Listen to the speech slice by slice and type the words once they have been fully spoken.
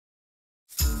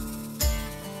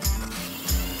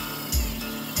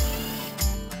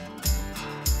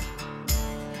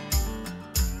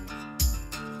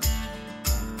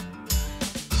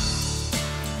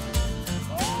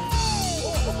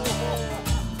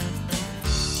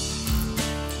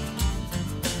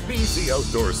BC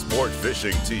Outdoor Sport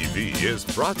Fishing TV is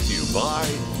brought to you by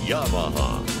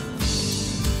Yamaha,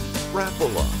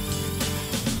 Rapala,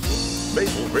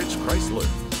 Maple Ridge Chrysler,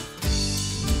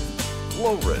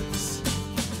 Lawrence,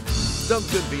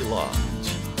 Duncanby Lodge,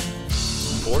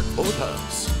 Port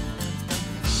Boathouse,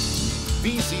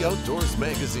 BC Outdoors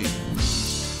Magazine,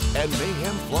 and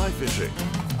Mayhem Fly Fishing.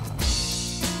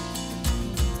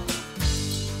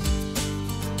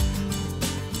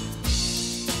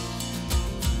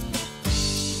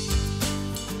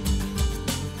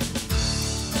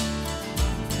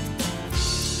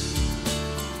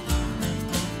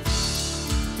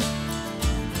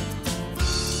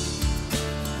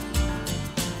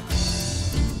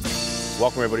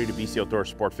 Welcome everybody to BC Outdoor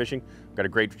Sport Fishing. We've got a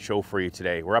great show for you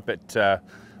today. We're up at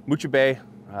Moutcha Bay,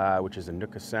 which is in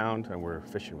Nootka Sound, and we're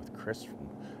fishing with Chris from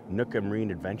Nootka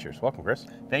Marine Adventures. Welcome, Chris.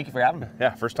 Thank you for having me.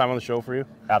 Yeah, first time on the show for you?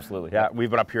 Absolutely. Yeah,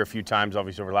 we've been up here a few times,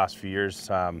 obviously, over the last few years.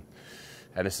 And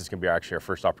this is going to be actually our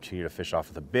first opportunity to fish off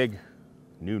of the big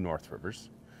new North Rivers,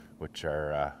 which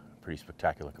are pretty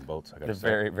spectacular looking boats, I gotta say.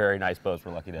 Very, very nice boats.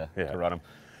 We're lucky to run them.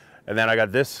 And then I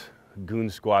got this goon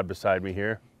squad beside me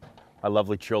here. My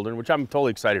lovely children, which I'm totally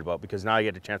excited about because now I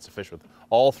get a chance to fish with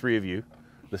all three of you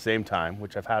at the same time,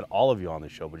 which I've had all of you on the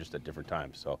show, but just at different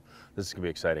times. So this is gonna be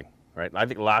exciting, right? And I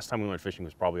think the last time we went fishing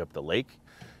was probably up the lake,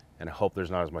 and I hope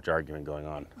there's not as much arguing going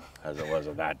on as it was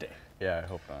on that day. Yeah, I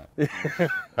hope not.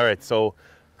 All right, so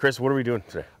Chris, what are we doing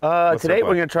today? Today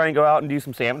we're gonna try and go out and do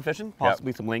some salmon fishing,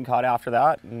 possibly some Ling Cod after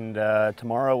that. And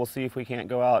tomorrow we'll see if we can't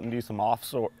go out and do some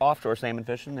offshore salmon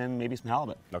fishing and maybe some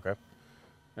halibut. Okay.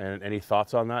 And any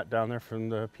thoughts on that down there from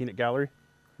the peanut gallery?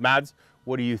 Mads,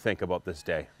 what do you think about this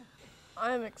day?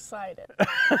 I'm excited.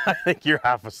 I think you're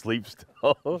half asleep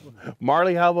still.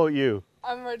 Marley, how about you?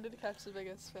 I'm ready to catch the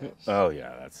biggest fish. Oh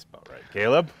yeah, that's about right.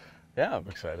 Caleb? Yeah, I'm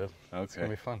excited. Okay. It's gonna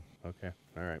be fun. Okay,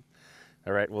 all right.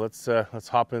 All right, well let's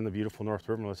hop in the beautiful North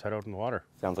River and let's head out in the water.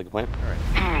 Sounds like a plan. All right.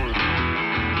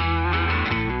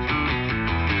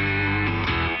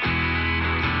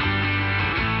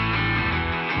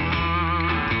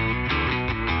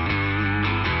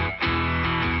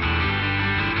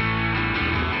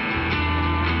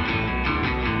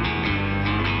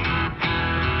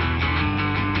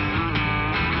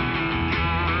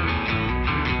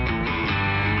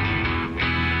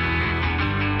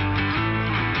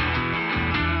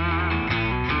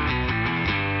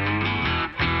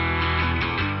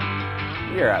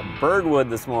 We are at Birdwood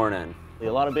this morning. A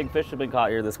lot of big fish have been caught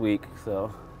here this week,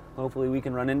 so hopefully we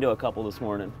can run into a couple this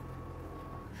morning.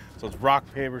 So it's rock,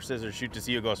 paper, scissors, shoot to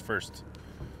see who goes first.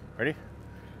 Ready?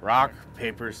 Rock,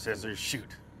 paper, scissors,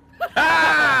 shoot.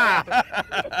 Ah!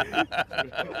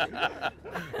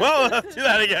 Well, let's do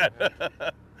that again.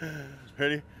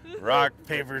 Ready? Rock,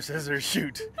 paper, scissors,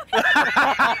 shoot.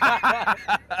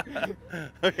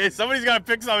 Okay, somebody's got to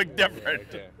pick something different.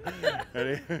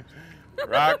 Ready?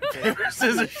 Rock, paper,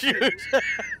 scissors, shoot.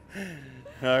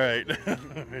 All right.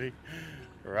 Ready?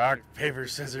 Rock, paper,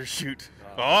 scissors, shoot.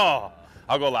 Oh,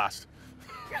 I'll go last.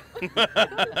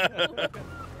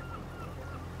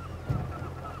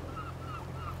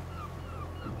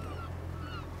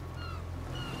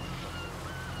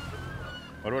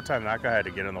 What about time that guy had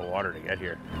to get in the water to get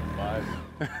here?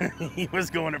 5. He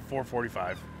was going at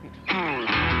 4:45.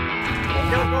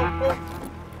 Go.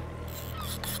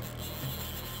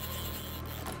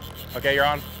 Okay, you're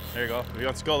on. There you go. If he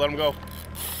wants to go, let him go.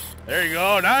 There you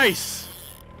go. Nice.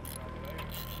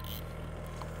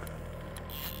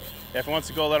 Yeah, if he wants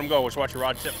to go, let him go. Just watch your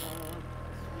rod tip.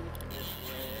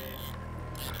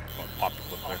 Oh, pop the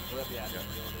clip there.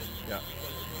 Yeah.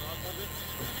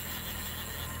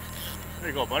 There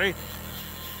you go, buddy.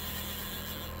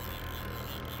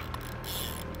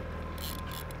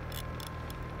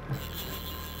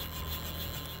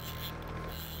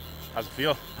 How's it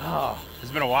feel? Oh,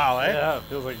 It's been a while, eh? yeah, it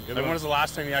feels like a good And one. when was the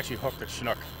last time you actually hooked a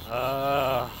Chinook?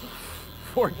 That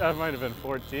might have been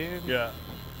 14. Yeah.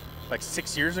 Like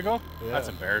 6 years ago? Yeah. That's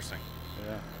embarrassing.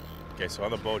 Yeah. Okay, so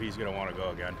on the boat, he's gonna want to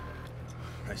go again.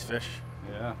 Nice fish.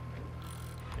 Yeah.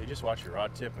 You just watch your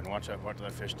rod tip and watch out what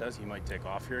that fish does. He might take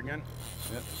off here again.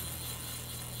 Yep.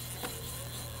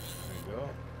 There you go.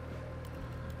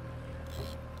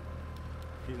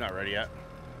 He's not ready yet.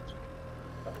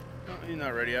 No, he's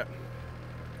not ready yet.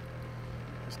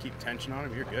 Just keep tension on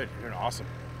him. You're good. You're doing awesome.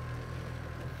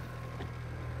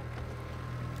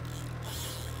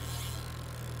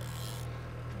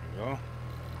 There you go.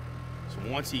 So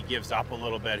once he gives up a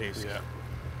little bit, he's okay.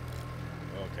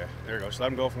 There you go. Just let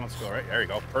him go if he wants to go. Right there you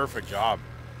go. Perfect job.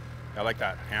 I like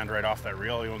that hand right off that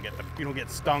reel. You don't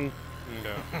get stung.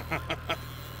 No.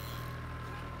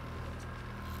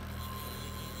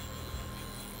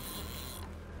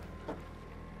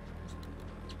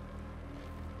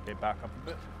 Okay, back up a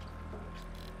bit.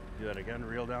 Do that again,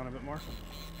 reel down a bit more.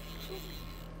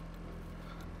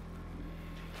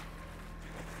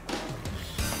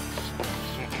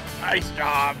 Nice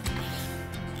job.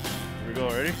 Here we go,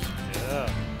 ready?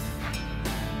 Yeah.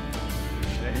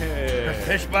 Good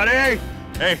fish, buddy.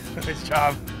 Hey, nice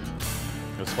job.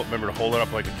 Just remember to hold it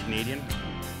up like a Canadian.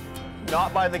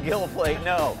 Not by the gill plate,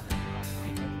 no.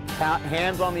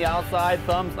 Hands on the outside,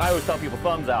 thumbs. I always tell people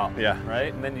thumbs out. Yeah.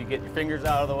 Right? And then you get your fingers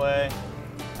out of the way.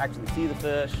 Actually see the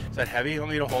fish. Is that heavy? You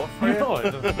want me to hold it for you? No, it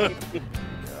doesn't.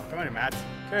 Come on, Matt.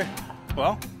 Okay.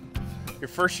 Well, your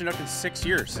first Chinook in 6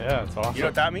 years. Yeah, it's awesome. You know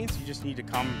what that means? You just need to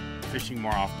come fishing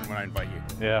more often when I invite you.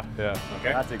 Yeah, yeah.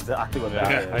 Okay. That's exactly what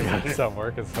that Yeah, is. I gotta stop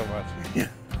working so much. Yeah.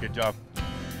 Good job.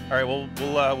 All right, we'll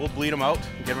bleed them out,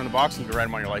 get them in the box, and you can write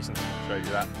them on your license. Show you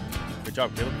that. Good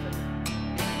job, Caleb.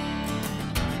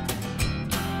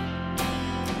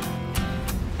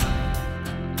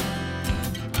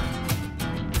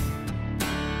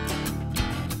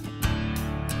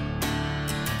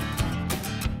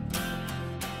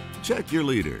 Check your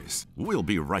leaders. We'll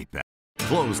be right back.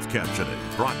 Closed captioning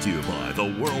brought to you by the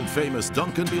world-famous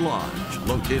Duncanby Lodge,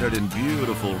 located in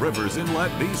beautiful Rivers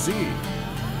Inlet, BC.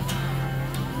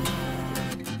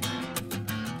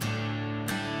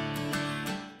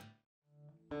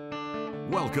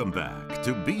 Welcome back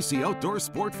to BC Outdoor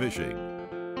Sport Fishing.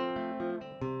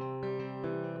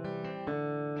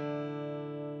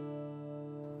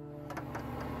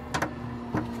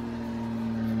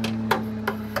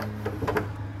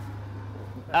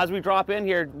 As we drop in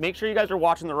here, make sure you guys are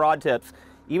watching the rod tips.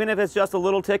 Even if it's just a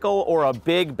little tickle or a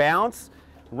big bounce,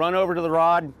 run over to the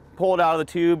rod, pull it out of the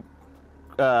tube,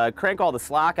 crank all the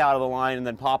slack out of the line, and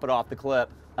then pop it off the clip.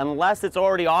 Unless it's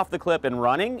already off the clip and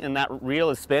running and that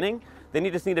reel is spinning, then you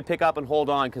just need to pick up and hold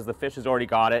on because the fish has already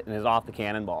got it and is off the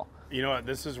cannonball. You know what?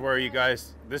 This is where you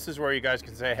guys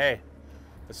can say, hey,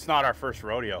 this is not our first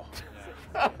rodeo.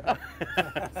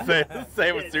 say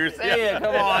it with seriousness. Say it,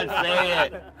 come on, say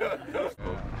it.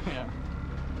 Yeah.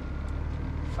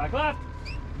 Back left.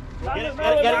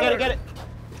 Get it.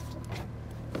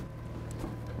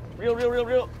 Reel.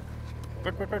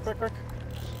 Quick.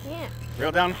 Yeah.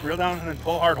 Reel down, and then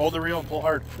pull hard. Hold the reel and pull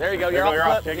hard. There you go, There you're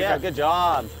off. Take Yeah, it. good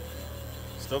job.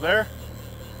 Still there?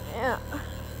 Yeah.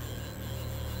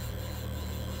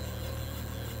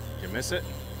 You miss it?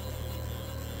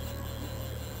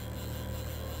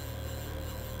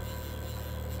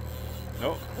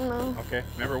 Nope. No. Okay.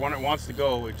 Remember, when it wants to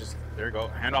go, we just, there you go.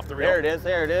 Hand off the reel. There it is.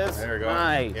 There you go.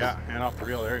 Nice. Yeah, hand off the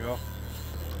reel. There you go.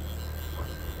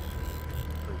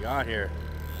 What we got here?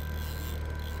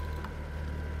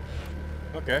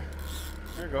 Okay.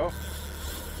 There you go.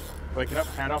 Wake it up,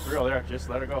 hand off the reel. There, just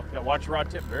let it go. Yeah, watch your rod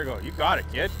tip. There you go. You got it,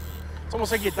 kid. It's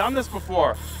almost like you've done this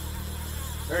before.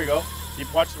 There you go.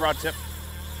 Keep watch the rod tip.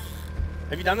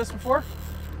 Have you done this before?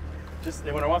 Just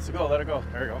when it wants to go, let it go.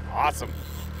 There you go. Awesome.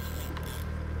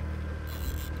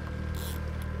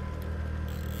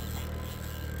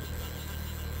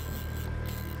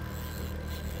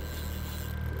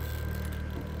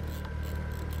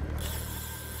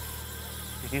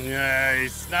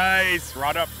 Nice.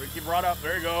 Rod up. Keep rod up.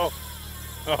 There you go.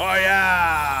 Oh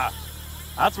yeah.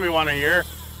 That's what we want to hear.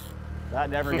 That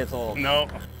never gets old. No.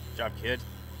 Good job, kid.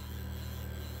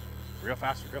 Real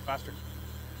faster.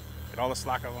 Get all the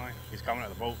slack out of the line. He's coming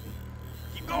out of the boat.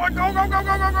 Keep going. Go.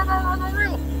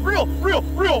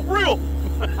 Reel.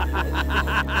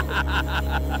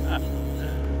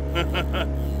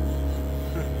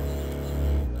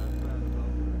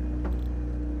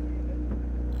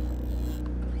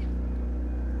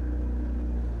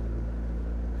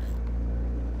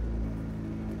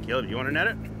 Caleb, you want to net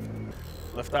it?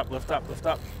 Lift up. Nice.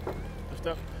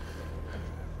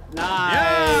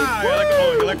 Yeah!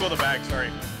 You let go of the bag, sorry.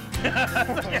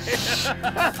 That's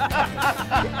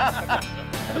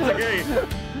okay.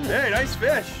 Hey, nice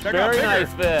fish. That got Very bigger.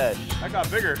 nice fish. That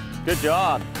got bigger. Good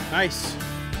job. Nice.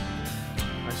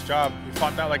 Nice job. You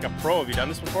fought that like a pro. Have you done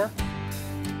this before?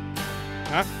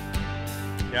 Huh?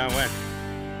 Yeah, when?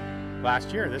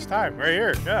 Last year, this time, right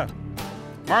here. Yeah.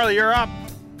 Marley, you're up.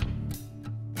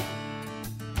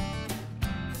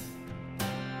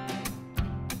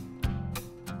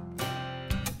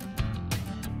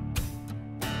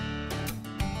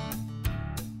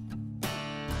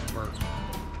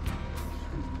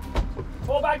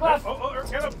 Pull back left.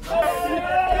 Caleb.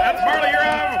 That's Marley, you're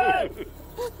up.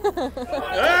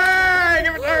 Hey,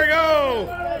 give it, there we go.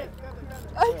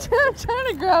 I'm trying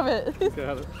to grab it.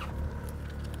 Got it.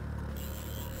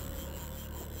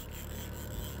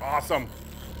 Awesome.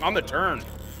 On the turn.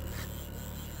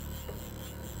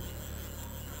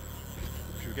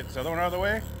 Should we get this other one out of the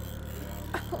way?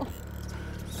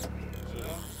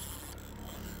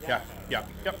 Yeah, yeah,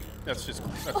 yep. That's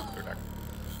clear deck.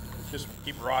 Just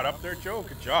keep a rod up there, Joe.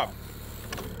 Good job.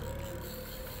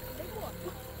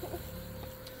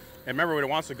 And remember, when it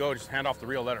wants to go, just hand off the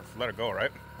reel, let it go,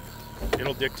 right?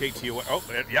 It'll dictate to you what. Oh,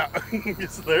 yeah.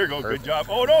 There you go. Good job.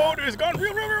 Oh no, it's gone.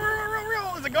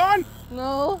 Reel. Is it gone?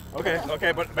 No.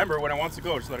 Okay. But remember, when it wants to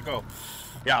go, just let it go.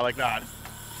 Yeah, like that.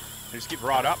 And just keep the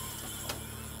rod up.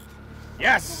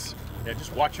 Yes. Yeah,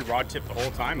 just watch your rod tip the whole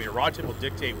time. Your rod tip will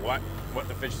dictate what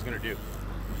the fish is going to do.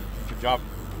 Good job.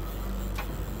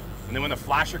 And then when the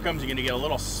flasher comes, you're going to get a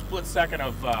little split second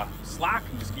of slack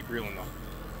and just keep reeling though.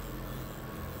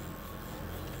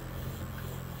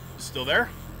 Still there?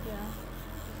 Yeah.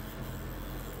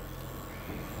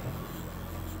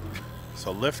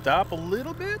 So lift up a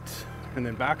little bit and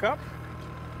then back up.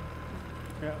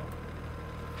 Yeah.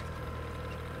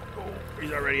 Oh, he's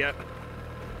not ready yet.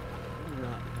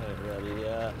 Not ready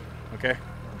yet. Okay,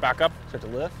 back up. Start to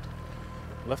lift.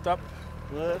 Lift up.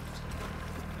 Lift.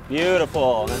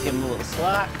 Beautiful. Let's give him a little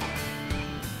slack.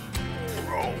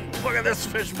 Oh, look at this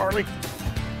fish, Marley.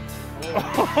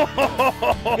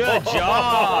 Good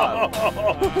job.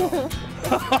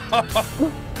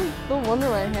 No wonder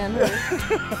my hand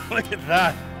hurts. Look at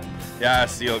that. Yeah,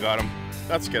 seal got him.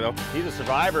 That's good though. He's a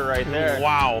survivor right there.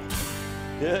 Wow.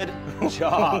 Good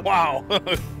job. Wow.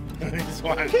 This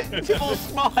one. Don't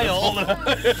smile.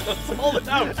 Let's hold it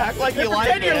out. Act like you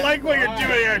like Pretend it. you like what you're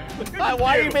doing here.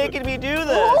 Why are you making me do this?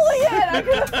 Holy it!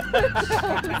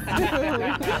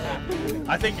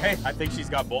 I think she's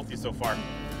got both of you so far.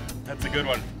 That's a good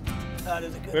one. That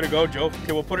is a good Way to go, Joe.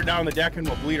 Okay, we'll put it down on the deck and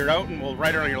we'll bleed her out and we'll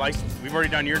write her on your license. We've already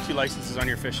done your 2 licenses on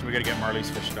your fish, and we gotta get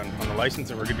Marley's fish done on the license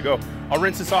and we're good to go. I'll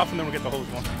rinse this off and then we'll get the hose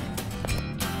going.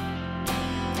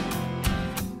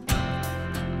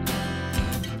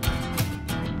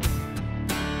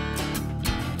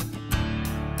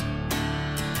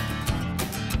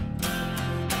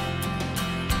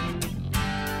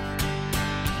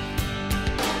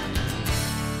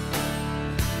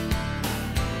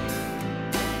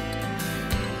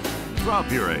 Drop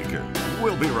your anchor.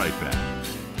 We'll be right back.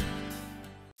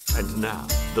 And now,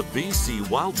 the BC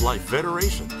Wildlife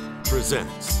Federation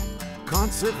presents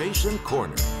Conservation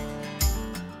Corner.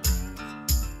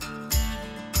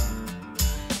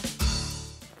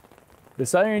 The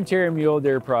Southern Interior Mule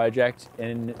Deer Project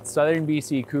and Southern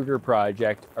BC Cougar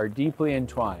Project are deeply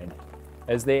entwined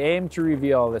as they aim to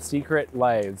reveal the secret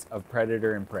lives of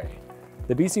predator and prey.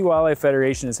 The BC Wildlife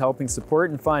Federation is helping support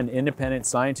and fund independent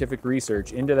scientific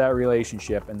research into that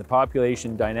relationship and the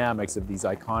population dynamics of these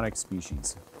iconic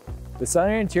species. The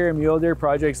Southern Interior Mule Deer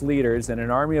Project's leaders and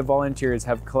an army of volunteers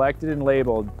have collected and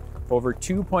labeled over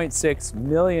 2.6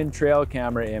 million trail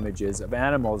camera images of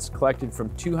animals collected from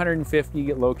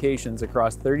 250 locations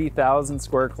across 30,000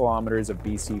 square kilometers of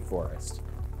BC forest.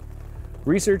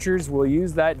 Researchers will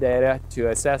use that data to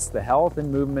assess the health and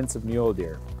movements of mule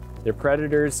deer, their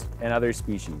predators, and other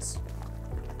species.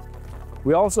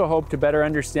 We also hope to better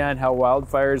understand how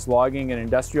wildfires, logging, and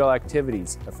industrial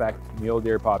activities affect mule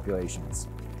deer populations.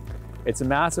 It's a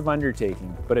massive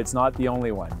undertaking, but it's not the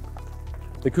only one.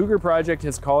 The Cougar Project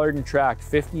has collared and tracked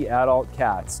 50 adult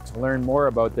cats to learn more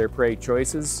about their prey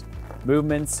choices,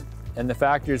 movements, and the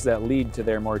factors that lead to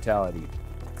their mortality.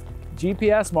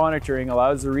 GPS monitoring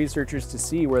allows the researchers to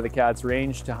see where the cats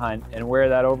range to hunt and where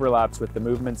that overlaps with the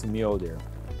movements of mule deer.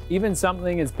 Even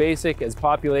something as basic as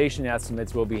population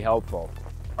estimates will be helpful.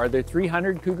 Are there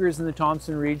 300 cougars in the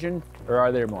Thompson region, or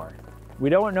are there more? We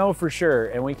don't know for sure,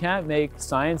 and we can't make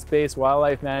science-based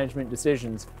wildlife management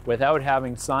decisions without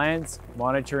having science,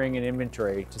 monitoring, and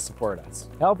inventory to support us.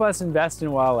 Help us invest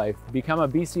in wildlife. Become a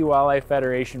BC Wildlife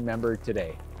Federation member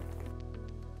today.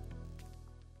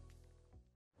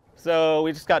 So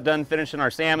we just got done finishing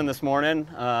our salmon this morning,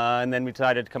 and then we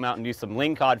decided to come out and do some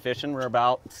Ling Cod fishing. We're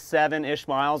about 7-ish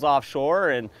miles offshore,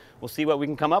 and we'll see what we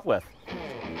can come up with.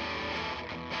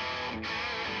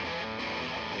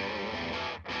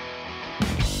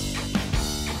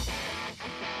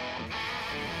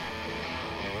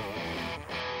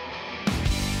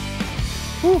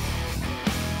 Whew.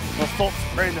 Little fault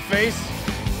right in the face.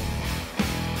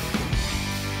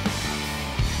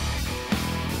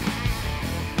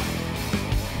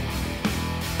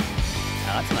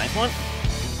 Now that's a nice one.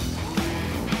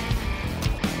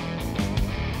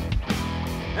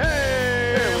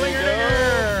 Hey, There we linger, go.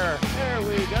 dinger. There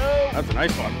we go. That's a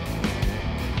nice one.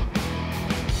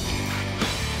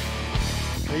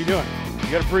 How you doing?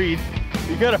 You gotta breathe.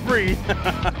 You gotta breathe.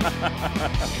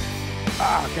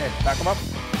 Ah, okay, back them up.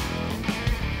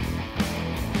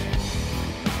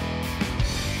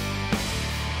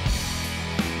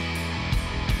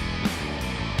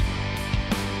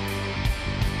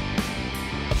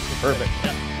 Perfect.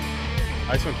 Yeah.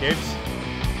 Nice one, Capes.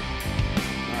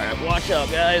 All right, watch out,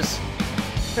 guys.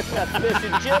 That's fish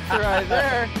and chips right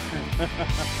there.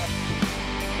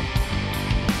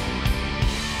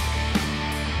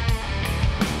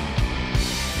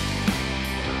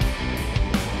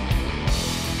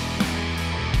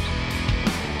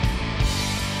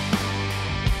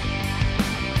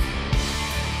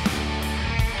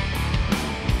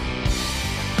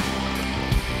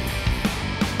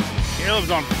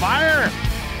 Caleb's on fire.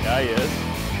 Yeah, he is.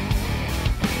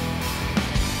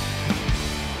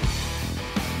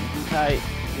 Tight,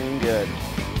 doing good.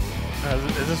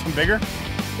 Is this one bigger?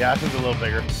 Yeah, this one's a little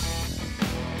bigger.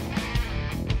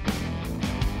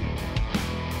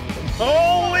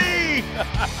 Holy!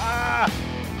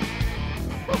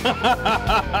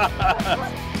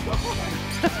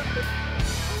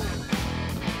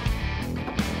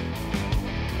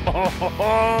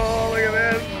 Oh, look at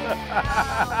this!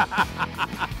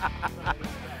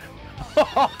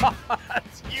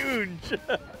 That's huge.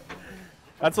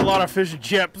 That's a lot of fish and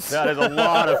chips. That is a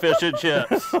lot of fish and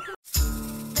chips.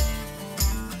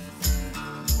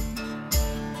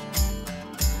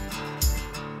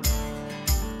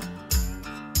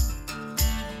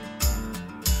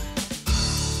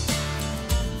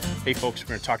 Hey folks, we're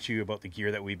going to talk to you about the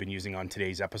gear that we've been using on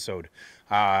today's episode.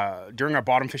 During our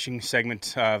bottom fishing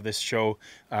segment of this show,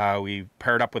 we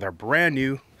paired up with our brand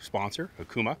new sponsor,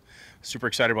 Okuma. Super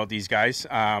excited about these guys.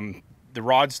 The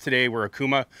rods today were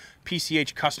Okuma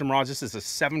PCH custom rods. This is a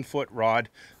 7-foot rod,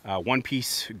 one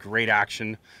piece, great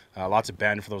action, lots of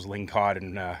bend for those Ling Cod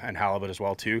and halibut as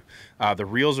well too. The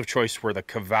reels of choice were the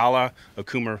Kavala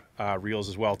Okuma reels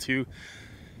as well too.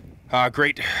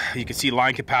 Great, you can see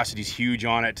line capacity is huge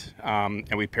on it,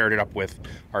 and we paired it up with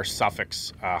our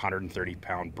Suffix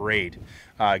 130-pound braid.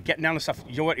 Getting down to stuff,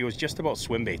 you know what, it was just about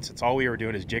swim baits. That's all we were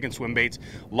doing is jigging swim baits.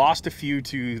 Lost a few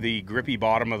to the grippy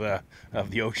bottom of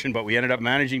the ocean, but we ended up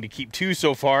managing to keep 2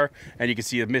 so far, and you can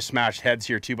see the mismatched heads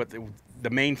here too, but the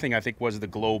main thing I think was the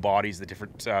glow bodies, the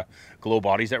different glow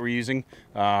bodies that we're using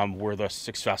were the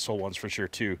successful ones for sure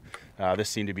too. This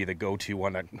seemed to be the go-to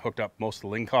one that hooked up most of the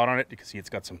Ling Cod on it. You can see it's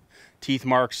got some teeth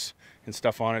marks and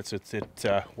stuff on it, so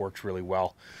it worked really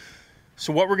well.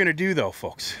 So what we're going to do though,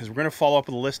 folks, is we're going to follow up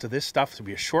with a list of this stuff. It'll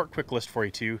be a short, quick list for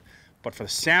you too. But for the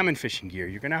salmon fishing gear,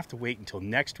 you're going to have to wait until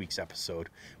next week's episode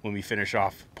when we finish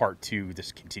off part 2,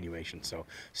 this continuation. So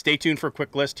stay tuned for a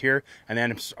quick list here. And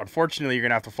then, unfortunately, you're going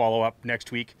to have to follow up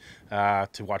next week to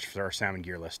watch for our salmon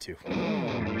gear list too.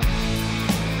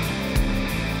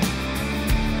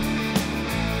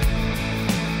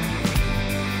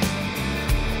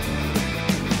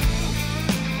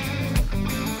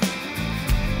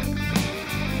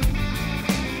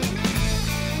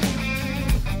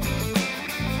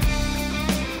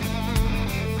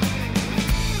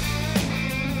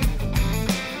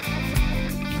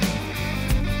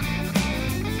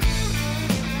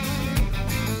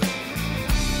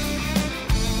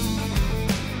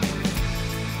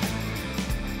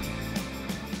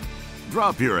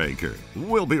 Drop your anchor.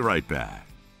 We'll be right back.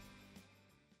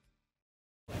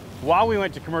 While we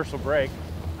went to commercial break,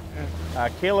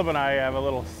 Caleb and I have a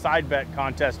little side bet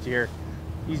contest here.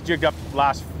 He's jigged up the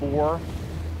last 4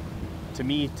 to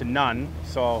me to none,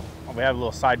 so we have a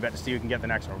little side bet to see who can get the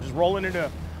next one. We're just rolling into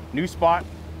a new spot.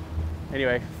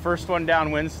 Anyway, first one down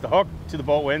wins. The hook to the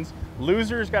boat wins.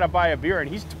 Loser's got to buy a beer, and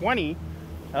he's 20,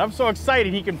 and I'm so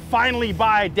excited he can finally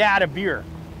buy Dad a beer.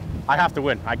 I have to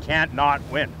win. I can't not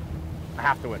win. I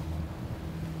have to win.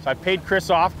 So I paid Chris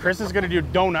off. Chris is going to do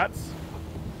donuts.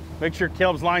 Make sure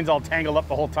Caleb's line's all tangled up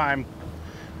the whole time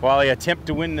while I attempt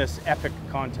to win this epic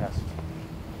contest.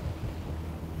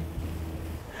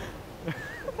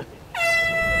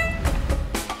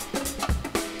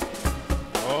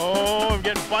 Oh, I'm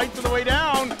getting bites on the way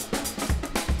down.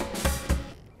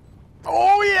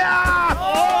 Oh, yeah!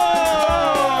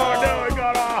 Oh, no, it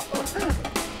got off.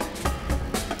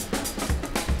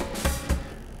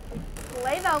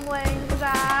 Lay them wings,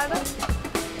 Dad.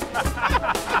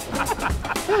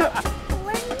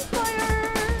 Ling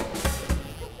fire.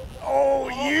 Oh,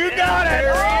 you got it!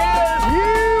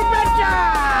 You betcha!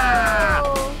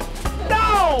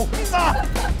 No!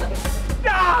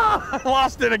 No! I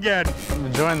lost it again. I'm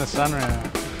enjoying the sun right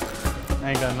now. I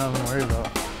ain't got nothing to worry about.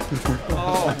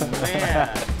 Oh, man.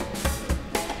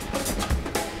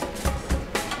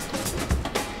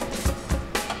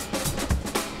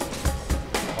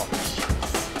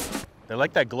 They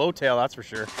like that glow tail, that's for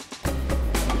sure.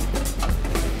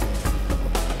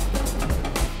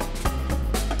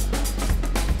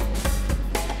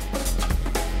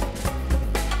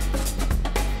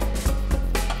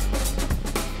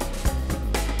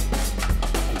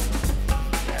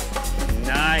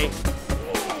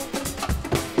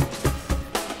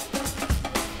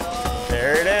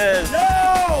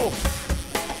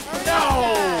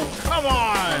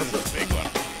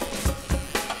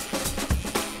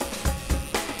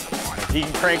 He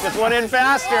can crank this one in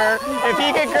faster. If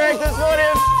he can crank this one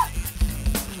in,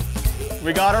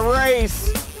 we got a race.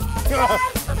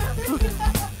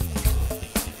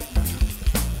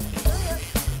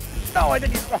 No, I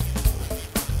think he's.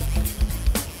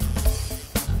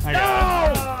 I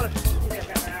got it.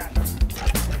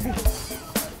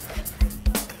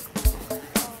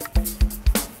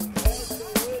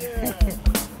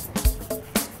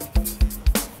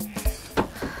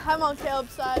 I'm on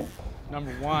Caleb's side.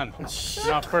 Number one. You're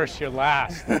not first, you're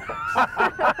last.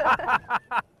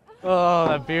 Oh,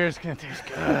 that beer's gonna taste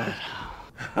good.